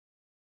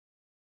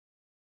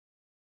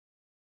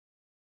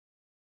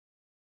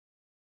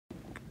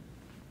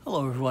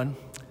Hello, everyone.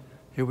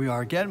 Here we are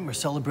again. We're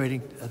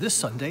celebrating this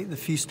Sunday the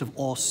Feast of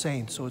All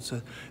Saints. So it's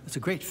a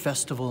great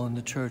festival in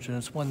the church, and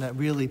it's one that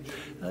really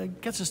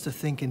gets us to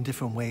think in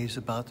different ways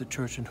about the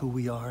church and who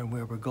we are and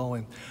where we're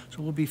going.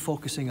 So we'll be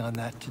focusing on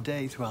that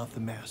today throughout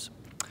the Mass.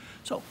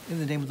 So in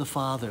the name of the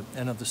Father,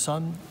 and of the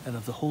Son, and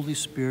of the Holy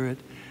Spirit,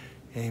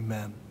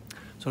 amen.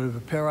 So to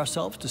prepare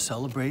ourselves to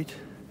celebrate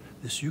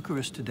this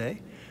Eucharist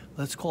today,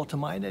 let's call to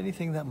mind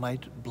anything that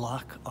might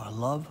block our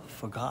love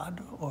for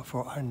God or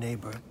for our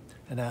neighbor,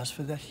 and ask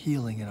for that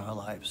healing in our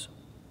lives.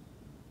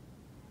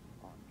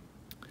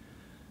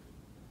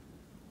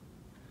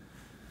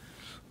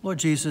 Lord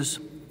Jesus,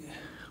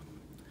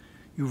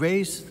 you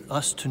raised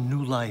us to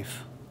new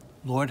life.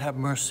 Lord, have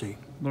mercy.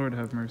 Lord,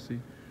 have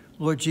mercy.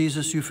 Lord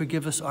Jesus, you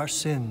forgive us our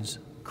sins.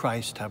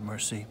 Christ, have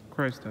mercy.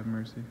 Christ, have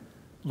mercy.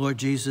 Lord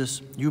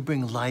Jesus, you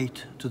bring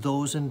light to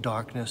those in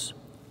darkness.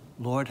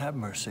 Lord, have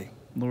mercy.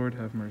 Lord,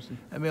 have mercy.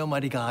 And may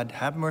Almighty God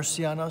have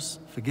mercy on us,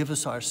 forgive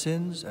us our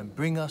sins, and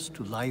bring us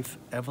to life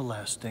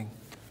everlasting.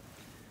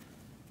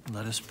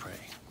 Let us pray.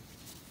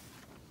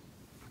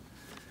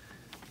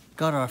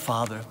 God our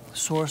Father,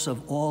 source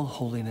of all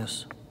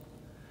holiness,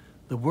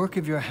 the work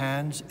of your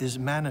hands is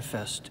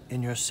manifest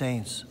in your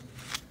saints.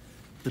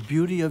 The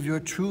beauty of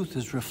your truth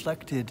is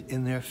reflected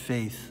in their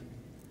faith.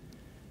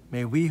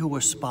 May we who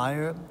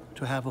aspire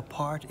to have a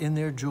part in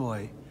their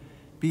joy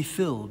be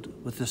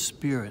filled with the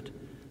Spirit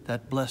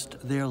that blessed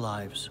their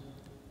lives,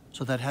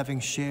 so that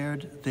having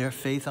shared their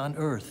faith on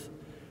earth,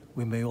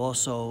 we may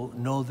also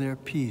know their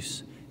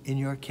peace in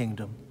your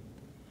kingdom.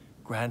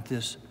 Grant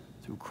this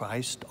through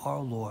Christ our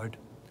Lord.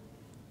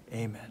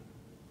 Amen.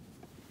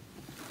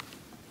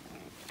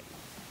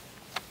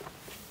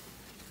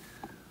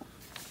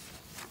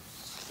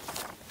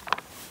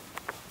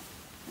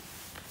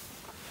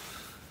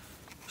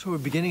 So we're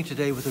beginning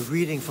today with a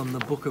reading from the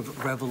book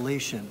of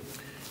Revelation.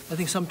 I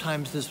think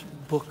sometimes this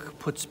book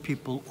puts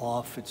people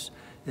off. It's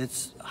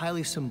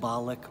highly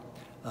symbolic,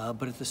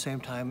 but at the same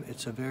time,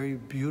 it's a very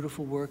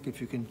beautiful work. If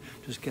you can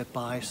just get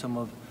by some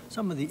of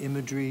the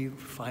imagery,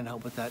 find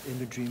out what that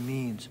imagery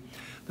means.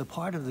 The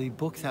part of the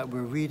book that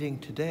we're reading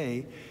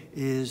today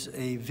is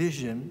a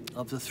vision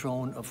of the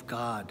throne of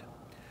God.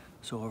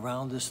 So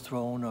around this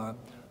throne are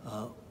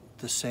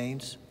the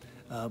saints,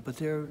 but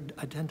they're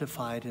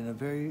identified in a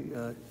very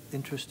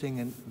interesting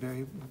and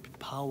very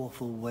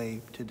powerful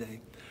way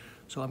today.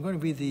 So I'm going to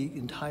read the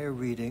entire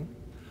reading.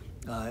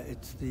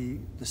 The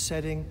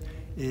setting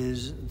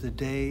is the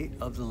day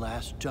of the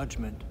last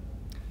judgment.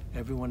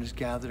 Everyone is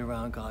gathered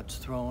around God's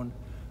throne,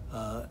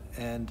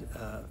 and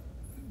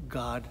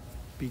God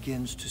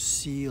begins to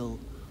seal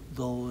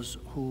those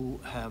who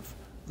have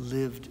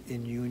lived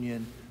in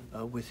union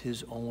with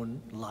his own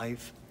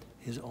life,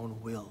 his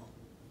own will.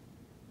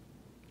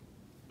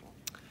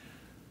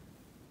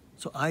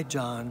 So I,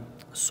 John,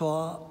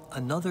 saw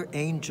another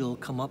angel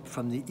come up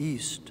from the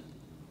east,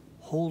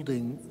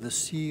 holding the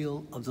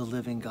seal of the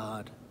living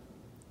God.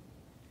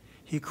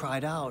 He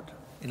cried out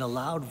in a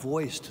loud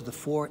voice to the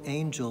four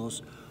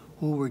angels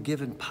who were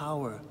given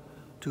power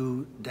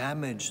to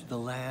damage the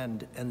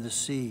land and the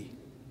sea.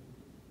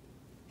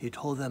 He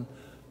told them,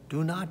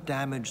 "Do not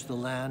damage the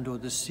land or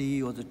the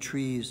sea or the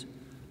trees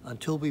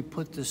until we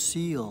put the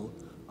seal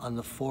on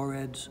the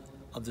foreheads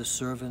of the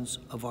servants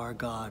of our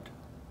God."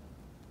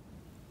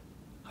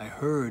 I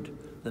heard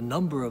the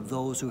number of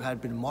those who had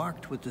been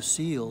marked with the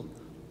seal,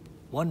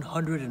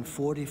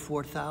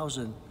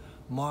 144,000,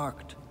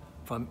 marked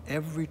from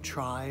every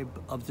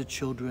tribe of the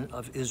children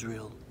of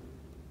Israel.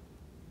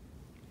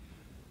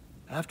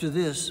 After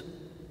this,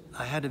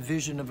 I had a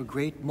vision of a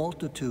great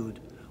multitude,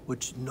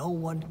 which no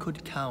one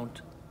could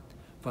count,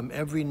 from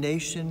every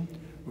nation,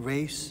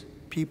 race,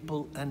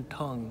 people, and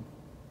tongue.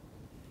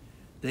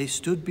 They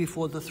stood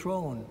before the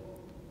throne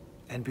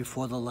and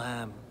before the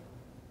Lamb,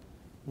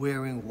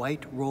 wearing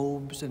white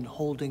robes and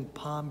holding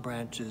palm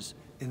branches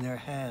in their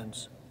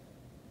hands.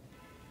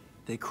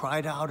 They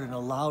cried out in a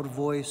loud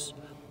voice,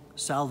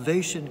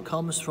 "Salvation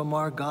comes from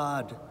our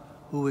God,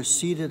 who is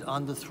seated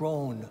on the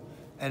throne,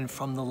 and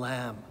from the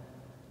Lamb."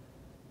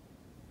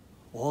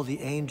 All the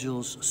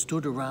angels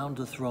stood around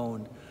the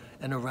throne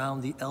and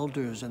around the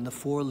elders and the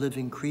four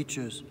living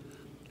creatures,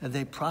 and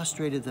they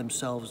prostrated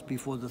themselves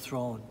before the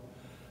throne.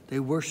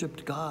 They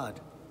worshiped God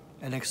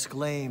and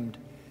exclaimed,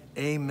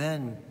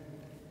 "Amen.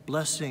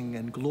 Blessing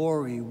and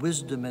glory,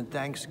 wisdom and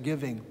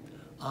thanksgiving,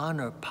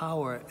 honor,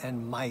 power,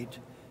 and might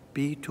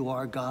be to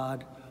our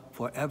God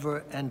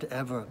forever and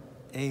ever.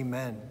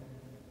 Amen."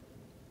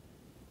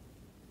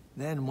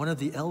 Then one of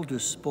the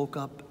elders spoke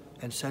up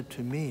and said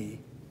to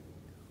me,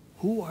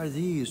 "Who are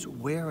these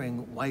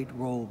wearing white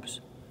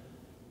robes,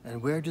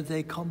 and where did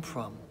they come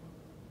from?"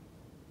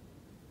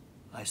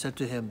 I said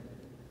to him,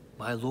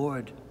 "My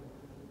Lord,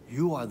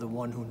 you are the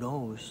one who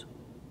knows."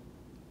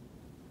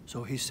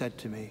 So he said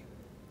to me,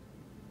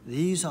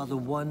 "These are the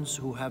ones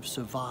who have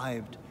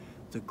survived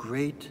the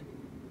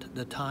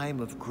time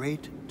of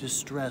great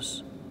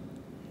distress.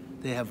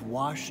 They have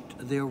washed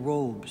their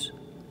robes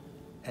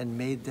and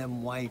made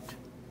them white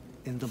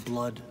in the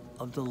blood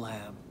of the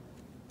Lamb."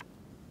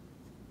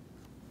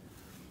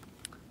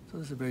 So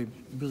this is a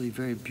really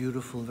very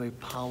beautiful, very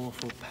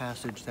powerful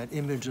passage. That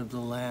image of the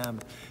Lamb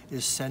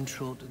is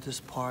central to this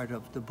part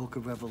of the book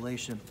of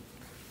Revelation.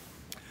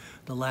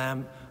 The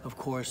Lamb, of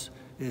course,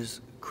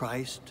 is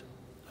Christ,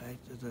 right?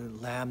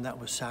 The Lamb that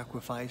was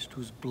sacrificed,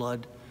 whose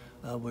blood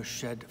was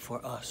shed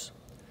for us.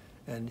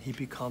 And he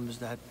becomes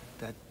that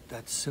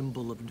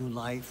symbol of new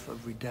life,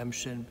 of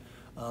redemption,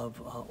 of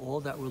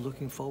all that we're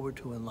looking forward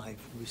to in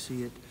life. We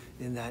see it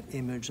in that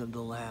image of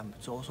the Lamb.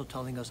 It's also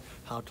telling us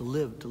how to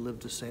live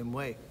the same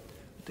way,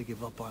 to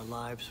give up our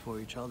lives for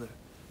each other.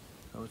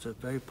 So it's a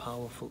very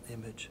powerful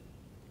image.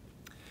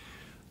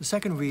 The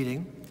second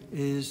reading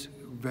is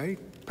very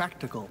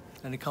practical,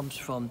 and it comes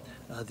from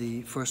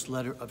the first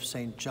letter of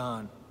St.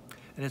 John.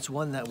 And it's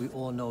one that we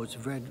all know. It's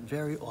read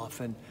very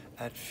often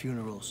at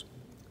funerals.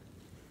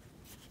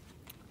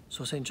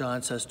 So St.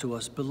 John says to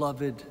us,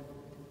 "Beloved,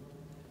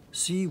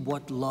 see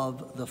what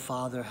love the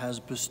Father has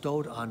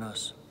bestowed on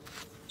us,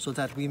 so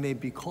that we may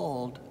be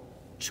called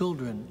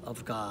children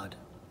of God.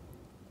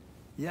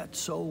 Yet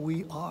so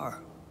we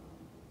are.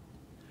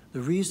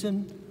 The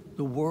reason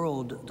the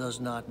world does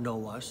not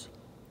know us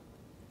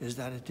is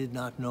that it did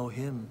not know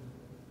him.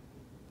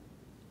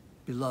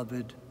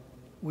 Beloved,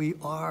 we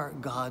are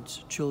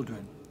God's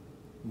children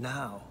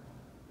now.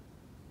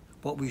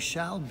 What we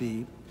shall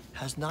be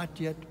has not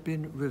yet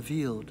been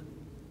revealed.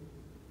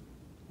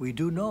 We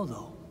do know,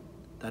 though,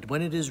 that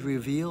when it is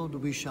revealed,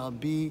 we shall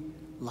be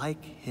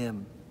like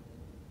him,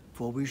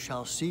 for we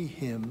shall see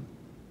him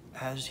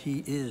as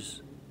he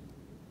is.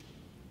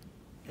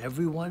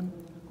 Everyone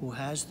who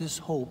has this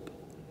hope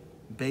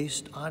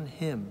based on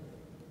him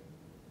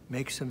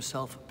makes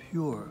himself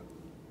pure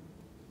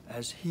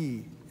as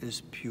he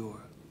is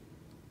pure."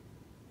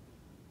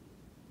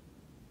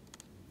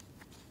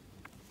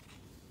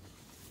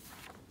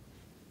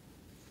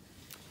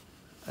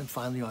 And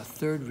finally, our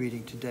third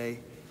reading today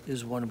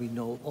is one we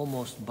know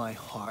almost by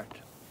heart.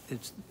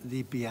 It's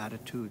the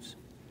Beatitudes.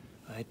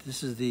 Right?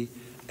 This is the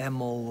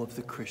MO of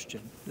the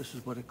Christian. This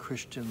is what a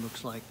Christian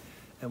looks like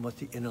and what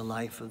the inner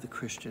life of the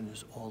Christian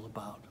is all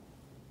about.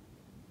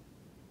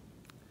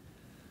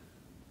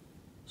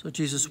 So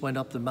Jesus went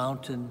up the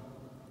mountain,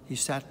 he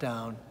sat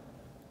down,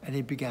 and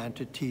he began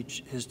to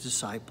teach his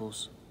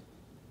disciples.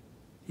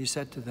 He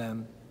said to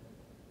them,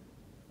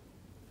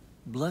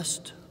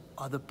 "Blessed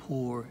are the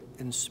poor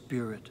in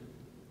spirit,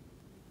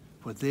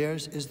 for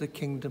theirs is the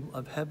kingdom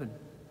of heaven.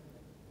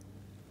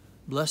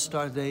 Blessed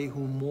are they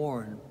who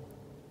mourn,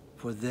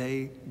 for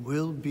they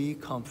will be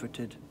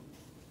comforted.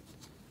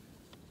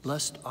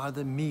 Blessed are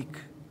the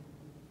meek,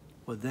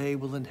 for they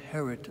will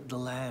inherit the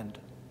land.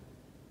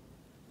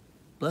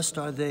 Blessed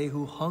are they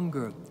who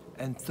hunger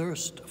and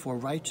thirst for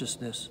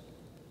righteousness,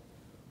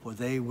 for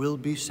they will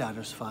be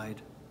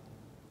satisfied.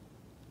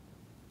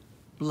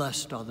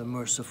 Blessed are the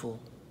merciful,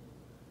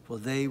 for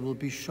they will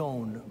be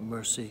shown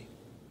mercy.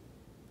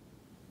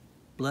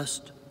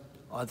 Blessed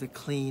are the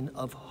clean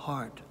of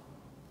heart,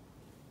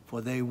 for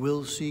they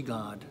will see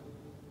God.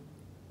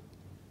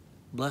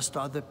 Blessed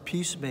are the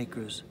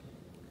peacemakers,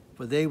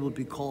 for they will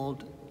be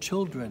called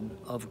children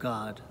of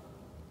God.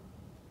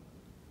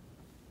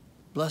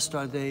 Blessed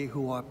are they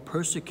who are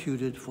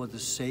persecuted for the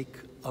sake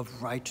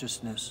of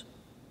righteousness,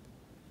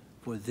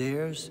 for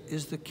theirs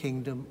is the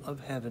kingdom of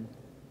heaven.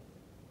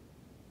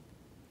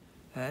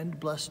 And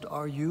blessed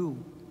are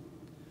you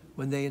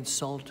when they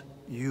insult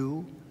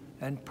you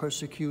and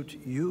persecute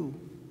you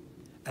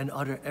and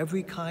utter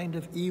every kind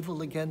of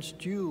evil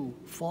against you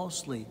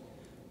falsely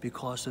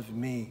because of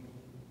me.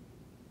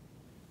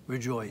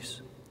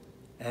 Rejoice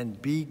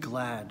and be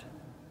glad,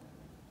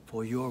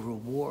 for your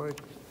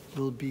reward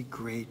will be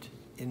great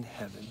in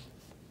heaven."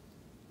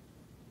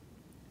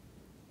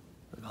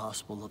 The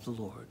Gospel of the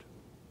Lord.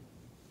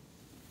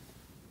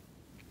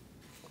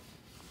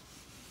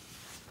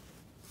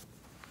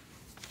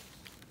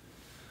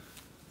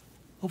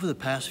 Over the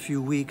past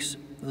few weeks,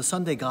 the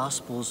Sunday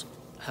Gospels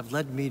have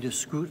led me to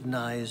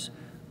scrutinize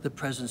the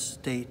present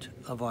state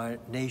of our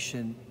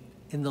nation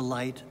in the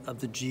light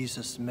of the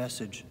Jesus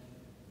message.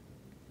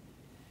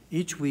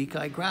 Each week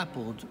I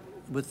grappled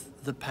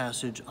with the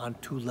passage on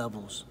two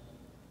levels.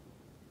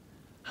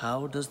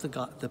 How does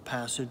the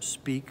passage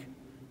speak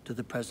to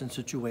the present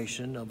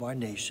situation of our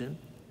nation?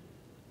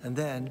 And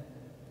then,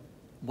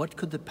 what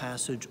could the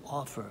passage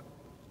offer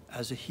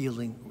as a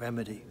healing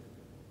remedy?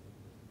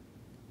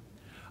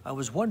 I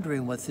was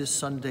wondering what this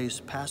Sunday's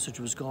passage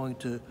was going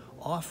to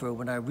offer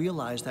when I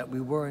realized that we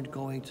weren't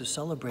going to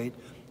celebrate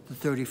the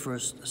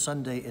 31st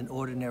Sunday in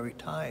ordinary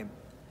time.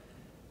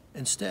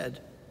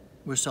 Instead,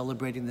 we're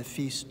celebrating the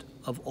Feast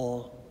of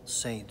All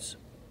Saints.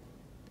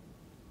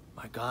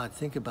 My God,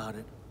 think about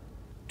it.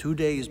 2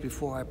 days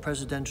before our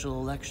presidential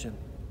election,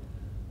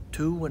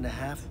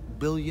 2.5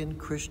 billion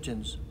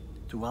Christians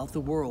throughout the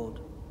world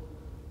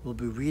will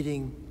be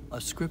reading a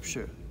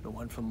scripture, the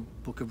one from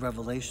the book of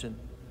Revelation,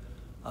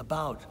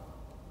 about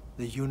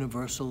the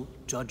universal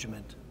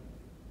judgment.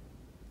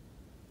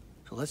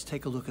 So let's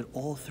take a look at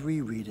all three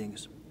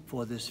readings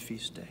for this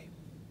feast day.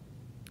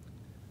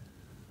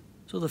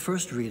 So the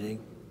first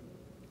reading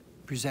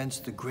presents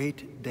the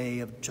great day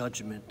of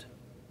judgment.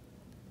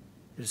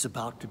 It is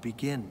about to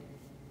begin.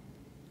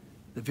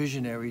 The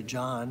visionary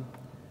John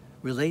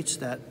relates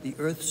that the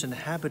earth's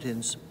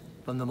inhabitants,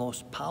 from the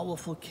most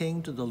powerful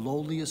king to the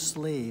lowliest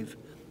slave,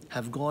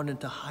 have gone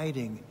into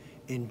hiding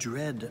in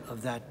dread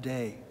of that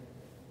day.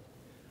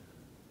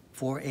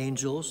 4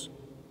 angels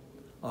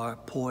are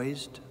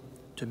poised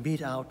to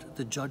mete out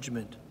the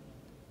judgment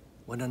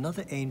when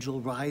another angel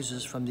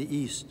rises from the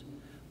east,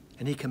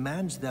 and he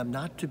commands them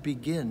not to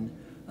begin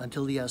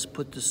until he has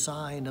put the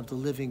sign of the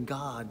living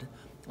God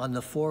on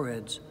the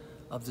foreheads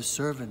of the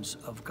servants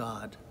of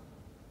God.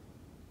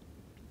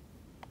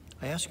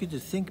 I ask you to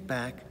think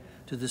back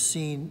to the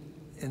scene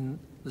in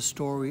the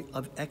story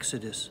of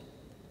Exodus,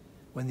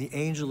 when the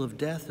angel of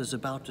death is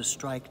about to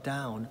strike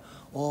down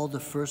all the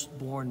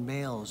firstborn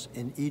males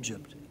in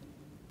Egypt.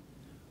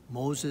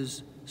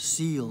 Moses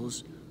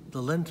seals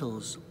the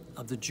lintels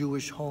of the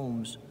Jewish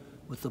homes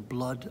with the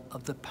blood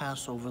of the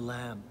Passover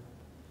lamb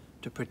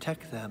to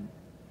protect them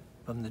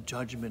from the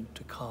judgment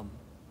to come.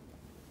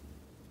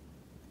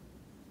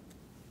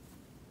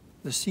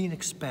 The scene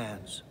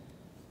expands.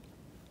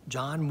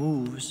 John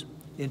moves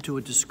into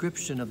a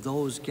description of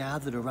those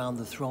gathered around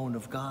the throne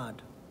of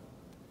God.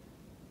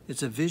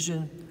 It's a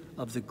vision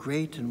of the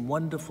great and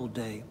wonderful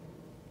day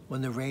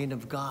when the reign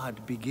of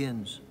God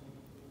begins.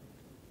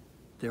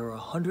 There are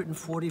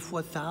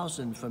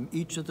 144,000 from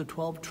each of the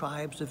 12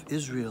 tribes of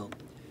Israel,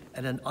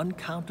 and an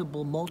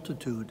uncountable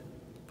multitude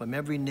from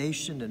every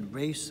nation and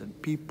race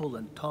and people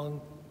and tongue.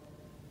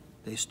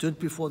 They stood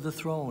before the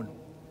throne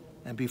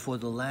and before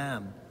the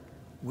Lamb,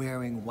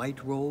 wearing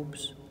white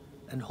robes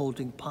and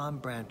holding palm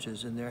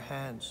branches in their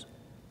hands.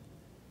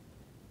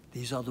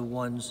 These are the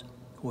ones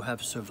who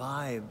have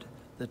survived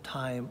the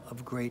time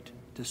of great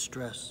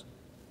distress.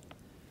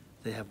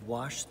 They have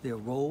washed their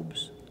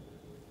robes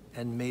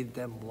and made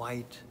them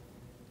white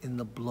in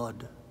the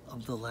blood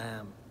of the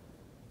Lamb.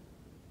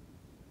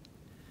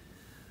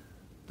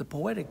 The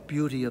poetic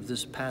beauty of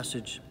this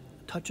passage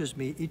touches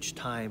me each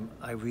time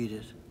I read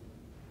it.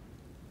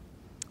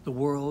 The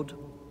world,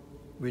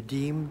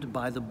 redeemed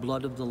by the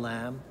blood of the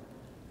Lamb,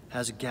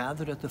 has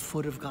gathered at the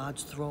foot of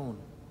God's throne.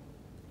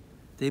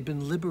 They've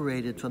been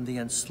liberated from the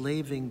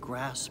enslaving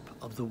grasp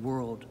of the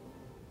world.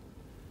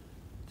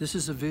 This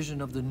is a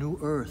vision of the new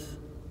earth.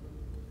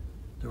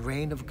 The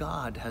reign of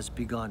God has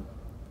begun.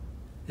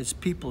 Its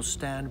people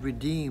stand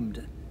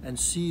redeemed and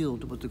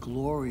sealed with the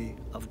glory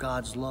of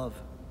God's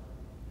love.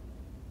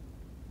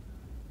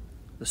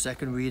 The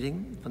second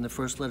reading from the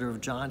first letter of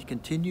John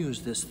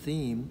continues this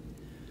theme.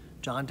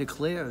 John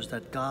declares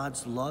that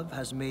God's love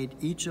has made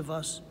each of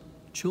us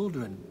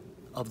children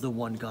of the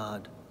one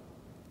God.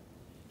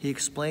 He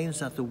explains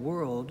that the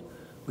world,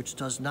 which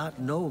does not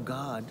know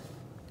God,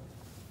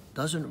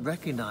 doesn't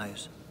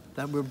recognize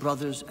that we're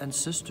brothers and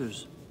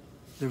sisters,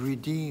 the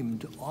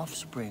redeemed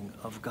offspring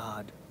of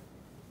God.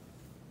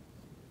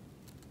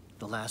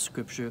 The last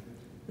scripture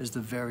is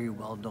the very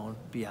well-known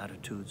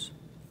Beatitudes.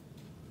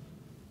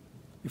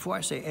 Before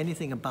I say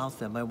anything about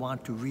them, I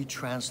want to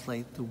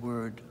retranslate the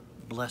word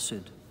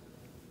blessed.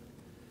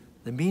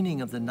 The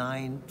meaning of the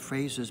 9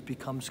 phrases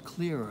becomes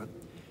clearer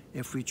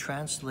if we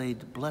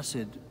translate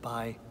blessed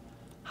by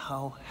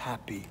how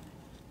happy.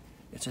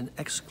 It's an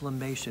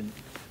exclamation.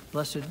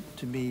 Blessed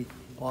to me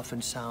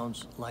often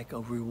sounds like a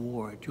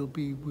reward. You'll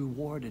be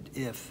rewarded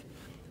if,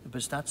 but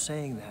it's not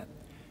saying that.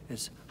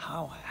 It's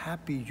how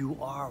happy you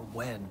are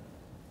when.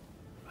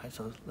 Right?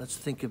 So let's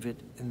think of it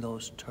in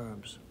those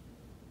terms.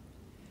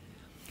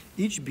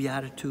 Each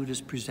beatitude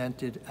is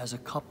presented as a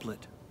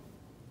couplet.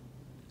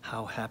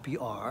 How happy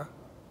are,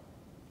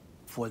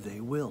 for they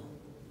will.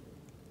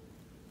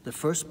 The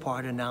first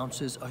part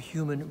announces a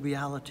human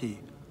reality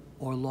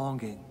or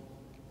longing.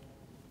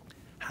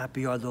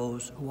 Happy are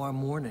those who are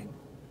mourning.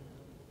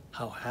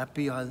 How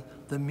happy are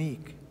the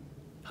meek.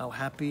 How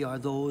happy are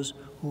those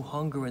who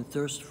hunger and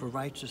thirst for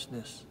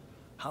righteousness.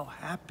 How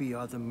happy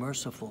are the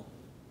merciful,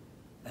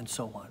 and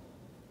so on.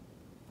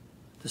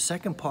 The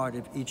second part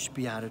of each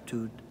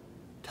beatitude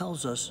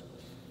tells us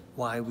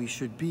why we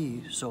should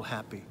be so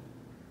happy.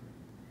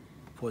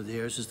 For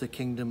theirs is the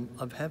kingdom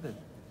of heaven.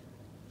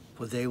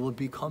 For they will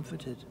be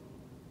comforted.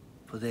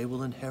 For they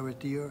will inherit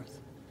the earth.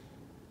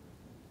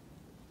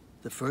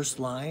 The first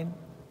line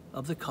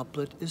of the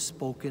couplet is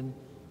spoken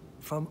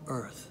from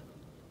earth.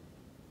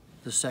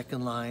 The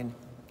second line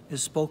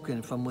is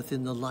spoken from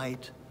within the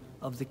light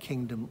of the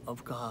kingdom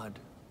of God.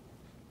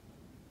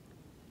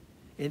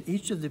 In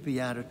each of the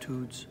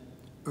Beatitudes,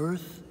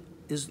 earth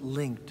is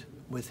linked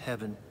with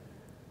heaven.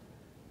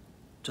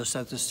 Just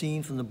as the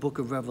scene from the book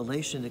of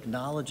Revelation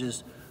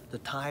acknowledges the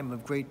time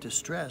of great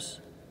distress,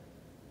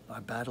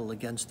 our battle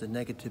against the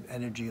negative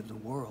energy of the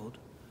world,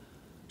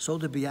 so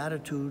the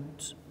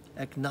Beatitudes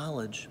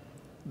acknowledge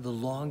the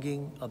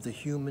longing of the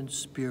human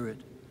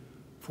spirit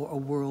for a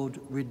world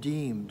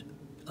redeemed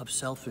of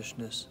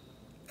selfishness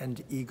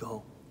and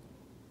ego.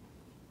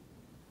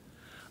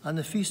 On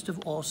the Feast of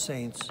All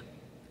Saints,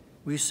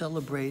 we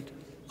celebrate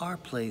our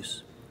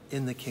place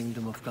in the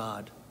kingdom of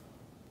God.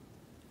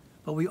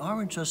 But we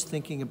aren't just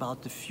thinking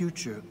about the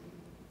future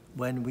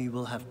when we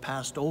will have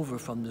passed over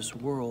from this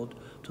world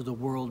to the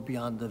world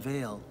beyond the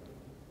veil.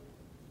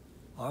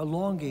 Our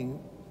longing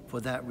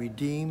for that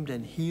redeemed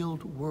and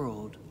healed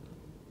world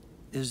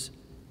is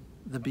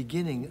the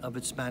beginning of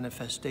its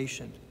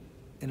manifestation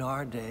in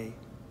our day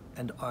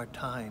and our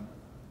time.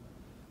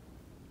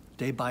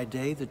 Day by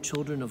day, the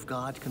children of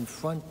God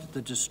confront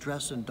the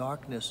distress and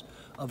darkness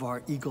of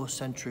our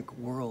egocentric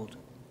world.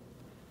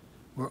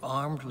 We're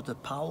armed with a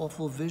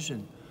powerful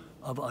vision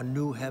of a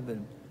new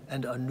heaven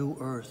and a new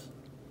earth,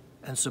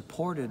 and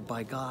supported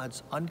by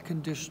God's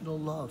unconditional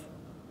love.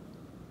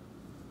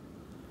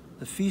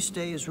 The feast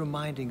day is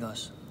reminding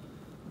us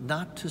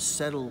not to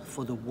settle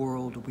for the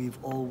world we've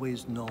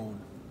always known.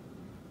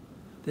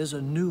 There's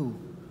a new,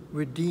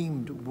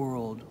 redeemed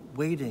world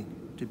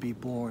waiting to be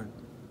born.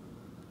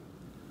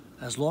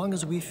 As long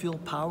as we feel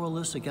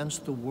powerless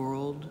against the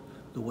world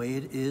the way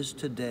it is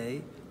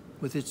today,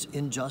 with its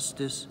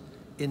injustice,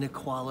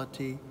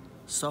 inequality,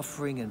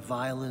 suffering, and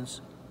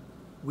violence,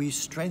 we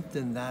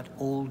strengthen that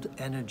old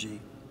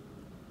energy.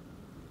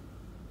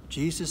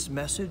 Jesus'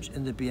 message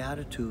in the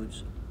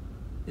Beatitudes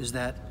is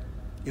that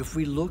if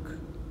we look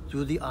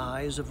through the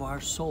eyes of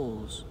our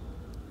souls,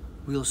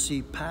 we'll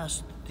see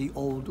past the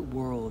old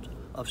world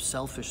of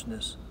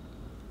selfishness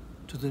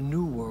to the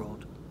new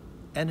world,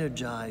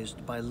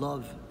 energized by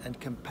love and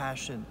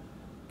compassion,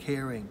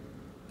 caring,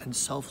 and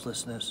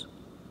selflessness.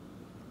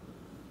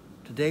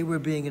 Today we're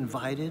being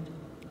invited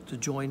to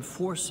join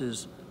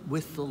forces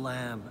with the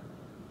Lamb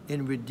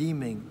in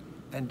redeeming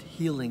and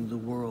healing the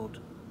world.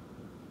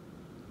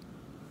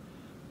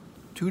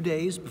 2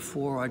 days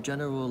before our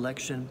general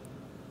election,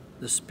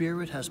 the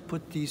Spirit has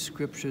put these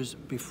scriptures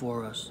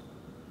before us.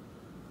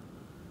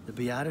 The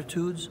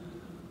Beatitudes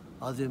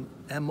are the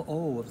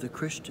MO of the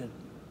Christian.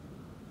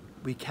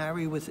 We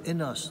carry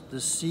within us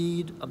the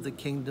seed of the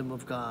kingdom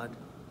of God.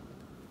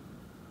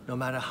 No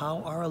matter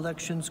how our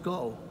elections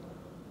go,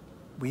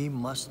 we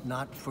must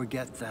not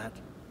forget that.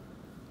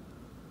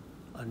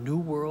 A new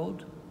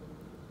world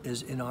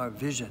is in our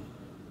vision.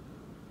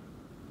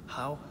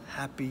 How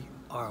happy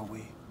are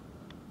we?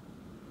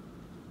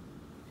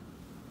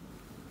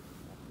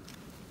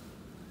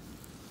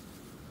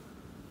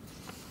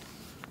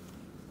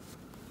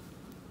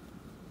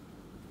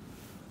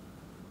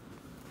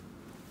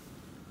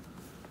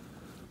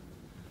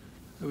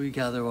 We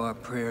gather our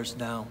prayers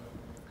now.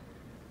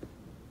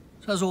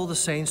 So as all the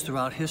saints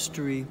throughout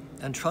history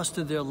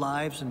entrusted their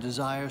lives and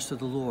desires to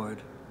the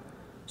Lord,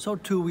 so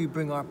too we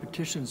bring our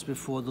petitions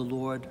before the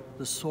Lord,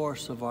 the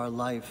source of our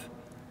life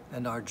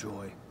and our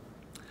joy.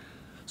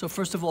 So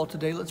first of all,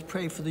 today, let's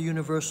pray for the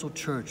universal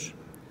church.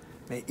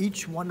 May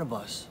each one of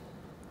us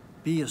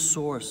be a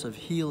source of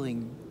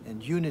healing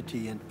and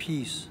unity and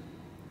peace.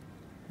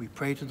 We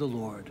pray to the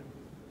Lord.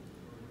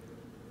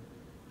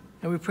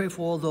 And we pray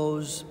for all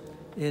those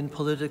in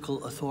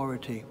political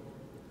authority.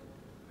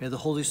 May the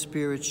Holy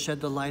Spirit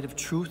shed the light of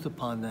truth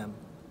upon them,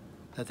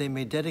 that they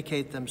may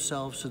dedicate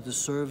themselves to the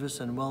service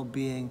and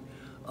well-being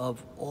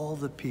of all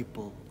the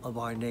people of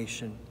our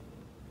nation.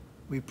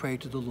 We pray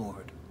to the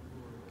Lord.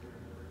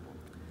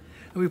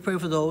 And we pray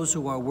for those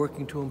who are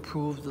working to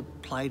improve the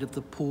plight of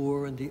the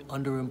poor and the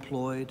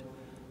underemployed,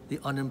 the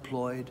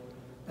unemployed,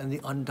 and the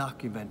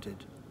undocumented.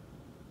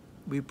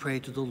 We pray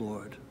to the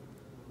Lord.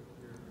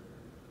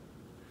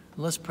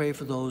 And let's pray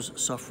for those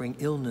suffering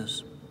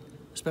illness,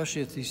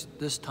 especially at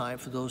this time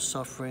for those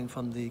suffering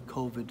from the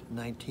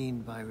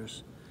COVID-19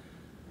 virus,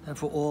 and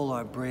for all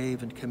our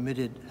brave and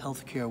committed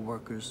healthcare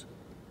workers.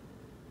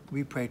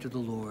 We pray to the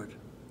Lord.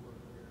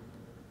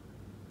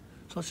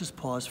 So let's just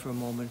pause for a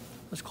moment.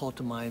 Let's call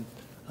to mind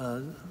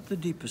the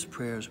deepest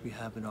prayers we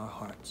have in our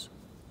hearts.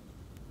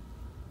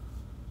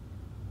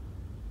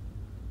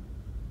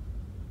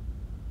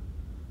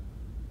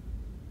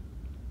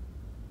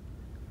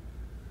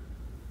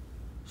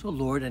 So,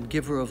 Lord and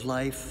giver of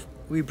life,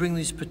 we bring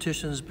these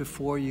petitions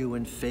before you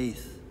in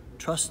faith,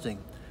 trusting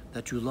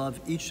that you love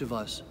each of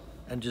us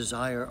and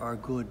desire our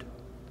good.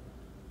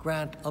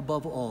 Grant,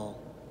 above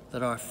all,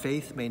 that our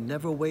faith may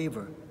never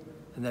waver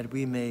and that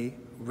we may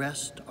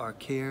rest our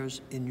cares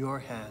in your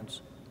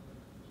hands.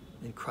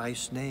 In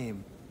Christ's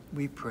name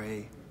we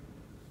pray,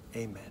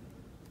 amen.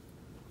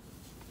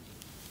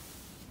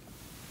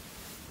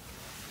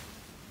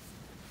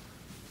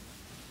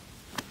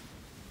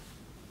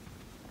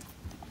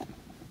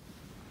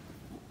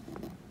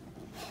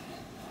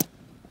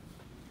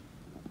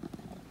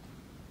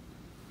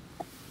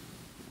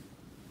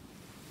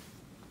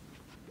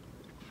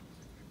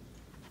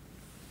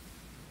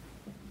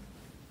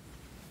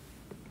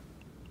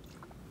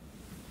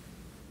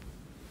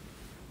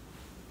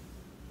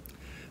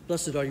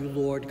 Blessed are you,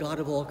 Lord,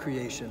 God of all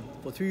creation,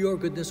 for through your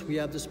goodness we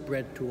have this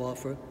bread to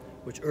offer,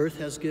 which earth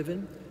has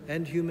given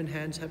and human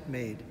hands have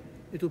made.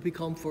 It will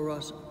become for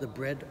us the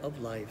bread of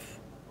life.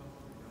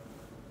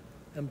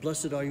 And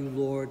blessed are you,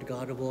 Lord,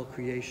 God of all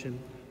creation,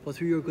 for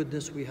through your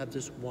goodness we have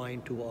this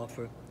wine to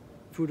offer,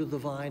 fruit of the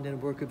vine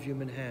and work of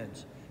human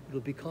hands. It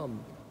will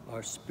become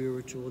our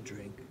spiritual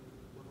drink.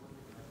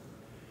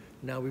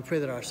 Now we pray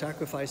that our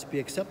sacrifice be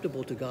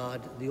acceptable to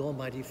God, the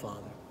Almighty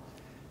Father.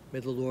 May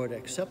the Lord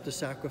accept the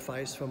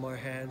sacrifice from our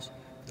hands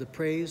for the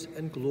praise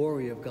and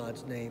glory of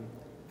God's name,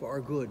 for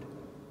our good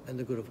and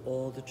the good of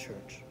all the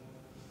church.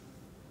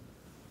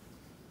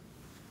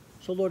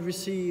 So, Lord,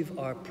 receive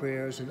our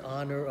prayers in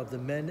honor of the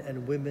men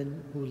and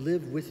women who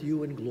live with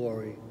you in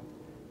glory.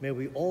 May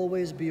we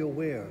always be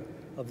aware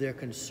of their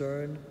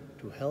concern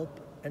to help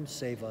and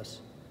save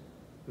us.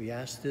 We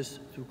ask this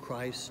through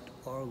Christ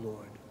our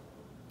Lord.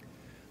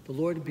 The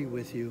Lord be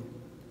with you.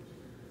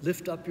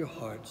 Lift up your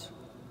hearts,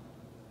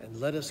 and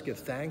let us give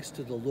thanks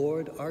to the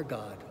Lord our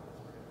God.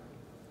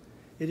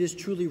 It is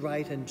truly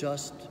right and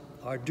just,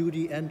 our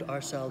duty and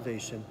our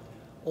salvation,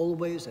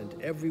 always and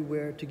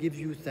everywhere to give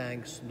you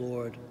thanks,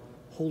 Lord,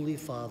 Holy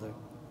Father,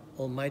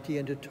 Almighty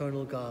and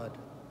eternal God.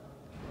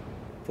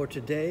 For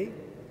today,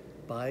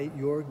 by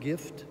your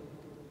gift,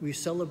 we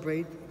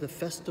celebrate the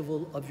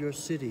festival of your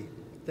city,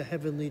 the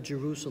heavenly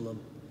Jerusalem,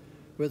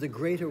 where the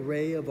great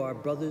array of our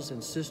brothers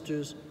and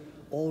sisters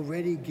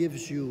already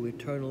gives you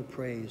eternal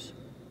praise.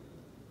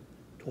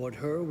 Toward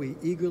her we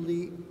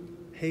eagerly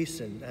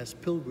hasten as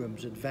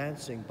pilgrims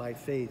advancing by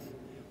faith,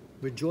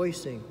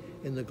 rejoicing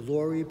in the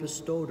glory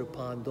bestowed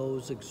upon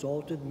those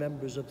exalted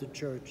members of the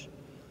Church,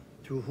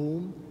 through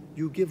whom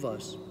you give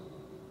us,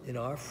 in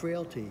our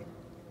frailty,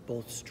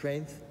 both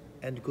strength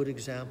and good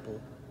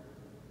example.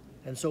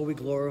 And so we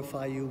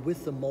glorify you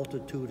with the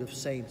multitude of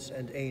saints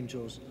and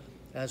angels,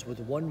 as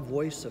with one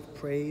voice of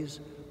praise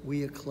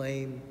we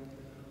acclaim,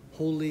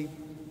 Holy,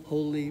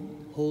 holy,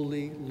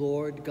 holy,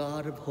 Lord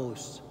God of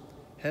hosts,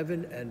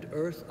 heaven and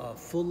earth are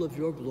full of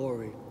your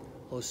glory.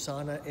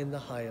 Hosanna in the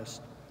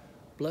highest.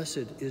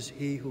 Blessed is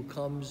he who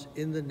comes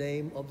in the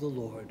name of the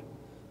Lord.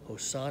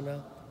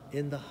 Hosanna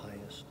in the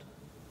highest.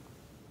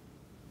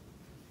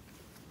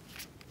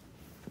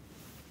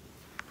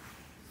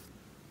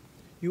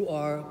 You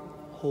are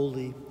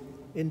holy,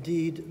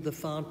 indeed the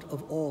fount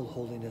of all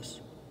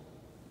holiness.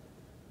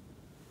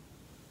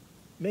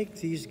 Make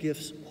these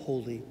gifts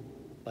holy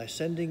by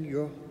sending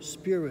your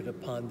Spirit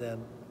upon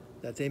them,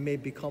 that they may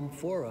become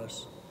for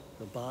us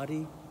the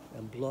body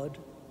and blood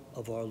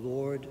of our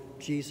Lord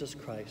Jesus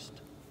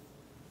Christ.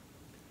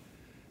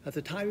 At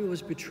the time he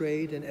was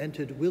betrayed and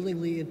entered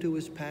willingly into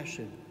his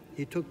passion,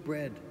 he took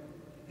bread,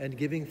 and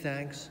giving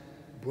thanks,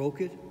 broke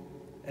it,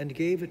 and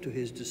gave it to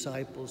his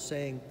disciples,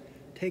 saying,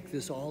 "Take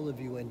this, all of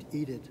you, and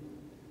eat it.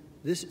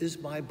 This is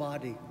my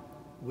body,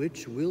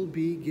 which will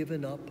be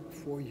given up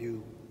for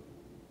you."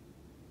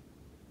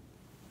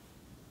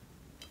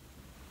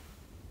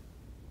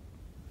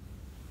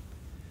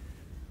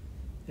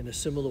 In a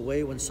similar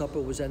way, when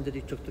supper was ended,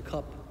 he took the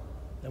cup,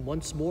 and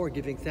once more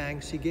giving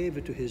thanks, he gave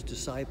it to his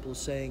disciples,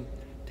 saying,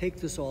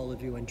 "Take this, all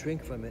of you, and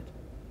drink from it,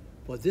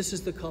 for this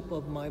is the cup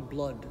of my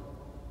blood,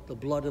 the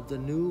blood of the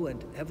new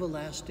and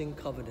everlasting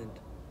covenant.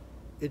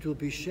 It will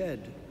be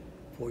shed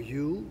for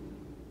you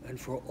and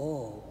for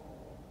all,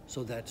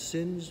 so that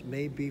sins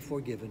may be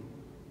forgiven.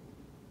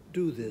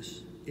 Do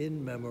this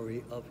in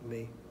memory of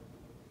me."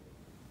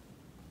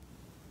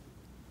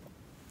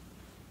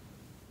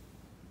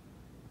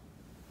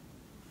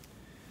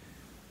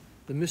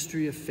 The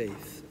mystery of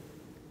faith.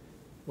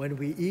 When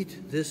we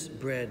eat this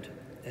bread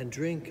and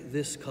drink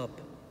this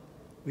cup,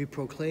 we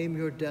proclaim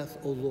your death,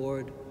 O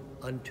Lord,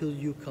 until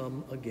you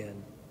come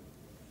again.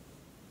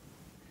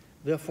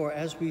 Therefore,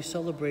 as we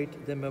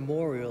celebrate the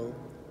memorial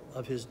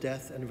of his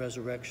death and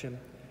resurrection,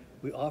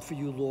 we offer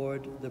you,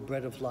 Lord, the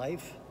bread of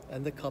life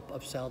and the cup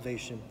of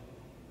salvation,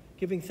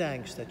 giving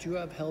thanks that you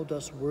have held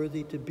us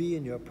worthy to be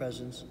in your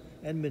presence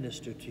and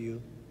minister to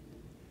you.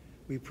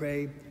 We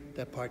pray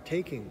that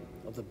partaking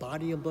of the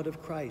body and blood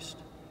of Christ,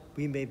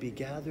 we may be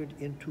gathered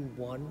into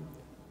one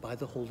by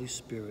the Holy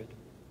Spirit.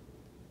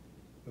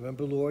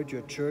 Remember, Lord,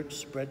 your church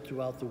spread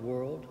throughout the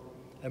world,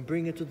 and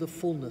bring it to the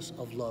fullness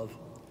of love,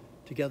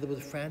 together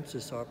with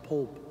Francis, our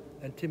Pope,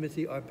 and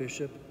Timothy, our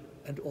Bishop,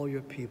 and all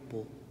your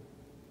people.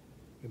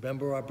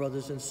 Remember our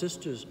brothers and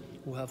sisters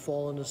who have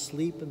fallen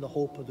asleep in the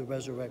hope of the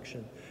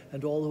resurrection,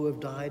 and all who have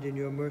died in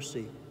your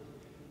mercy.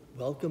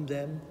 Welcome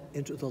them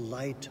into the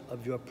light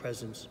of your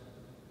presence.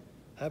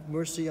 Have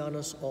mercy on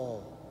us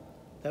all,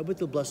 that with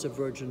the Blessed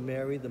Virgin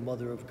Mary, the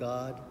Mother of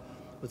God,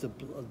 with the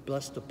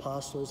blessed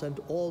apostles and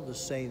all the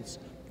saints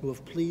who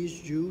have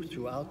pleased you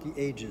throughout the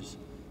ages,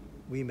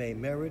 we may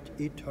merit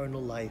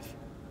eternal life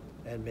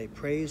and may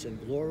praise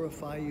and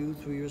glorify you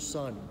through your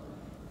Son,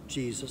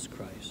 Jesus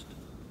Christ.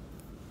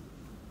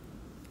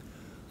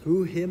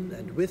 Through him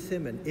and with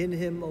him and in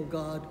him, O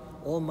God,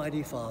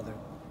 Almighty Father,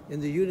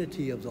 in the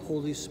unity of the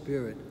Holy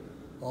Spirit,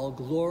 all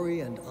glory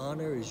and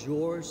honor is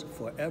yours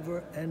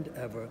forever and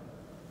ever.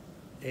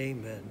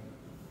 Amen.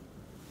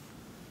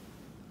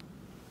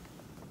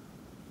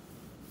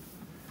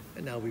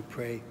 And now we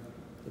pray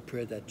the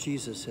prayer that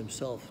Jesus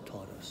himself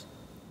taught us.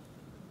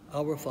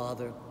 Our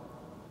Father,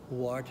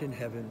 who art in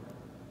heaven,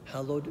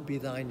 hallowed be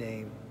thy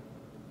name.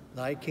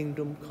 Thy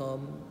kingdom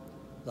come,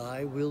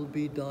 thy will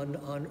be done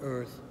on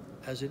earth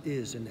as it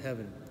is in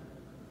heaven.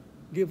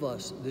 Give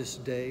us this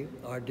day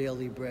our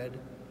daily bread,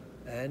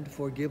 and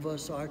forgive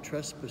us our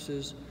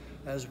trespasses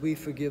as we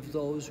forgive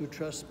those who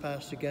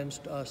trespass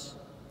against us.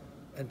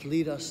 and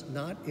lead us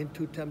not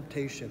into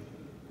temptation,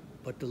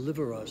 but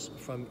deliver us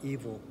from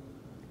evil.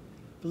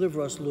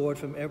 Deliver us, Lord,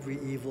 from every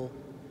evil.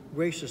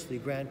 Graciously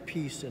grant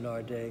peace in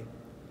our day,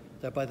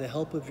 that by the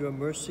help of your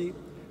mercy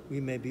we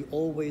may be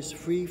always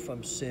free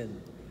from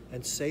sin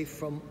and safe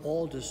from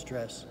all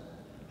distress,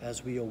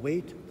 as we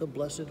await the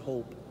blessed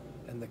hope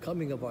and the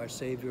coming of our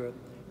Savior,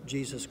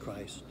 Jesus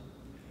Christ.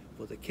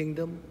 For the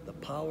kingdom, the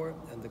power,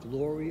 and the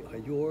glory are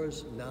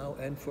yours now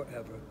and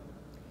forever.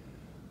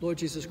 Lord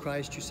Jesus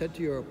Christ, you said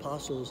to your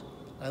apostles,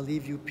 I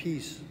leave you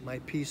peace, my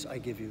peace I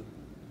give you.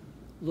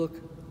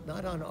 Look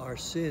not on our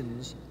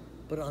sins,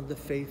 but on the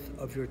faith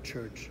of your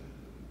church,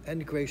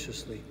 and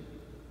graciously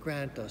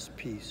grant us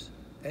peace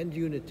and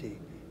unity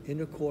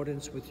in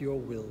accordance with your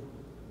will,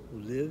 who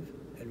live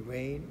and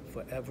reign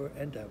forever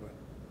and ever.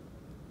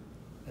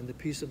 And the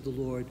peace of the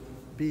Lord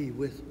be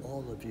with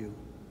all of you.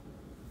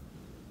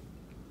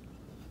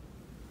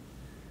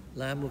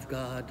 Lamb of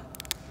God,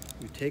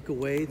 you take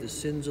away the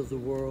sins of the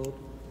world,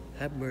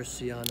 have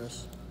mercy on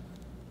us.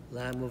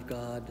 Lamb of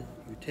God,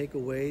 you take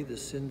away the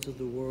sins of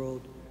the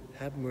world,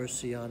 have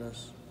mercy on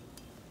us.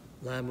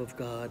 Lamb of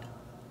God,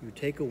 you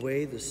take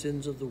away the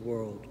sins of the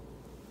world,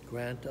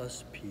 grant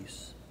us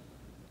peace.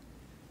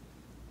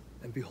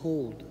 And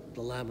behold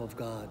the Lamb of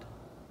God,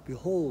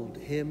 behold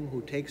him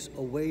who takes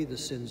away the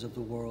sins of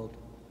the world.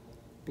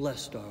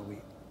 Blessed are we,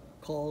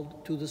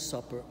 called to the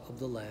supper of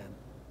the Lamb.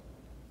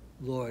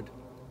 Lord,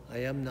 I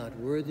am not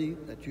worthy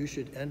that you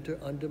should enter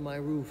under my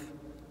roof,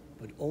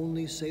 but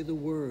only say the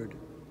word,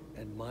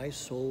 and my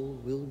soul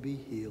will be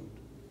healed.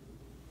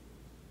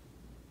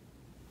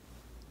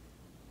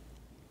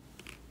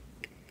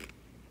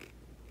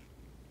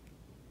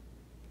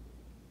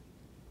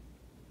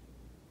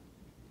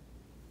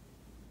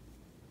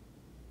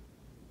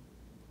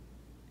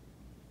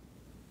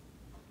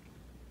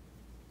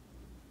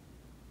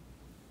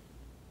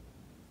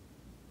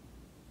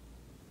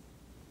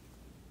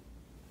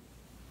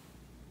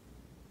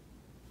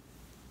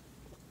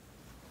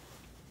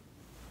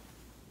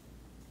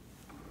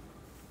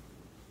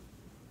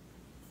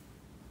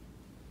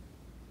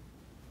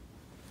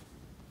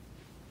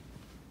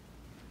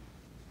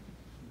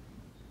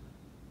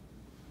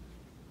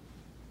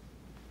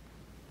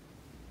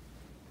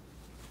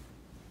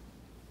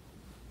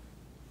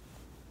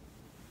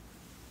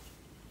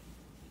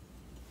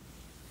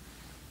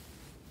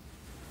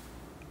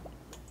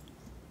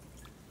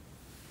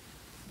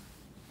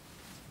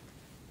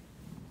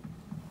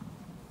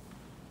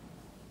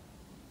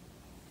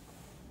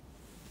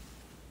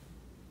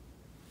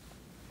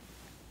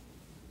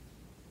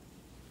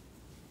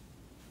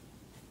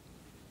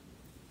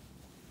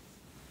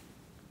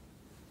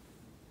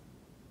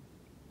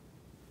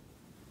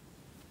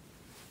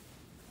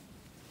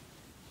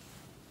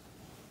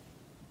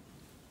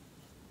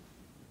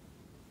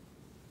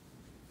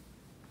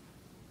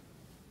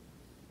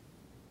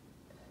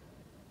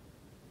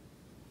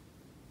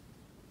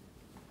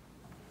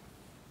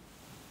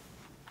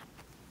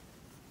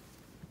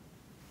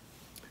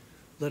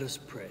 Let us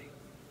pray.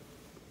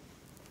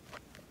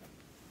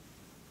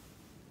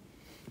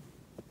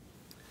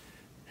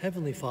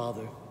 Heavenly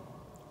Father,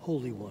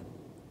 Holy One,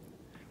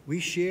 we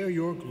share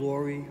your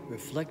glory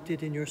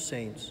reflected in your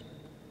saints.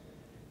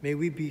 May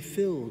we be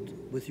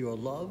filled with your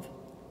love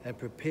and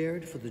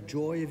prepared for the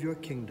joy of your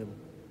kingdom,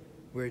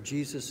 where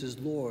Jesus is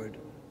Lord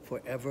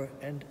forever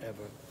and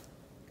ever.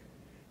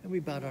 And we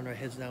bow down our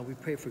heads now. We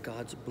pray for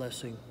God's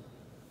blessing.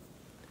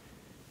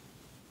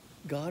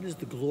 God is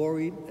the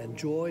glory and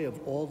joy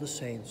of all the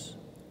saints,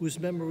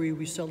 whose memory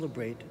we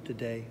celebrate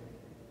today.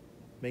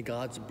 May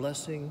God's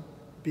blessing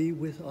be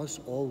with us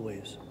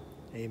always.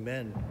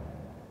 Amen.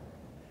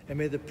 And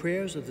may the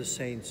prayers of the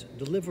saints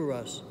deliver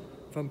us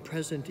from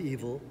present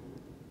evil,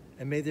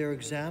 and may their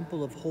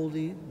example of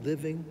holy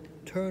living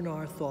turn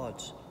our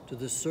thoughts to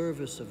the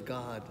service of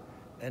God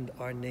and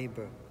our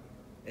neighbor.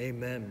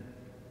 Amen.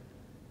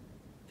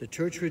 The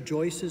Church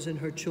rejoices in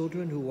her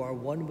children who are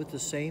one with the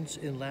saints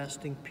in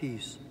lasting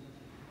peace.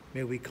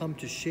 May we come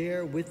to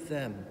share with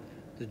them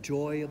the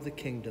joy of the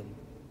kingdom.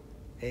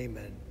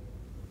 Amen.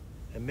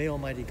 And may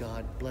Almighty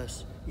God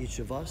bless each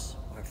of us,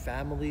 our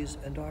families,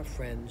 and our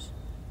friends,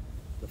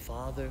 the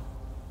Father,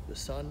 the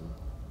Son,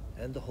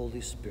 and the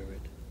Holy Spirit.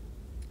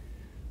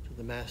 So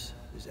the Mass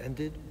is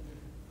ended,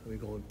 and we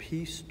go in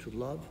peace to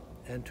love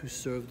and to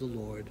serve the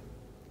Lord.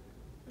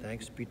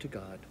 Thanks be to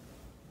God.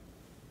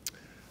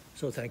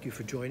 So thank you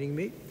for joining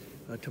me.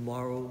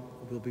 Tomorrow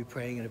we'll be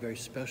praying in a very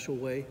special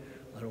way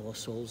on All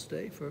Souls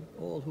Day for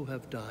all who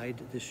have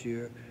died this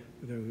year.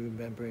 We're going to be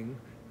remembering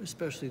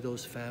especially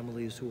those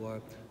families who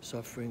are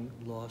suffering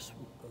loss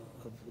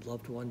of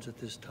loved ones at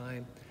this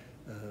time.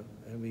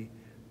 And we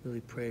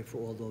really pray for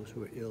all those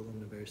who are ill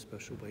in a very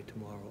special way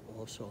tomorrow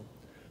also.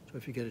 So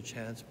if you get a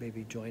chance,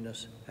 maybe join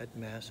us at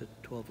Mass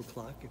at 12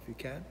 o'clock if you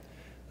can.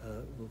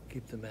 We'll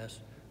keep the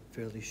Mass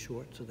fairly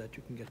short so that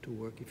you can get to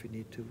work if you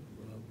need to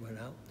run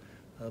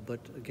out.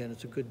 But again,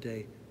 it's a good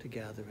day to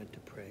gather and to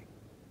pray.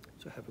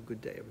 So have a good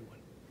day, everyone.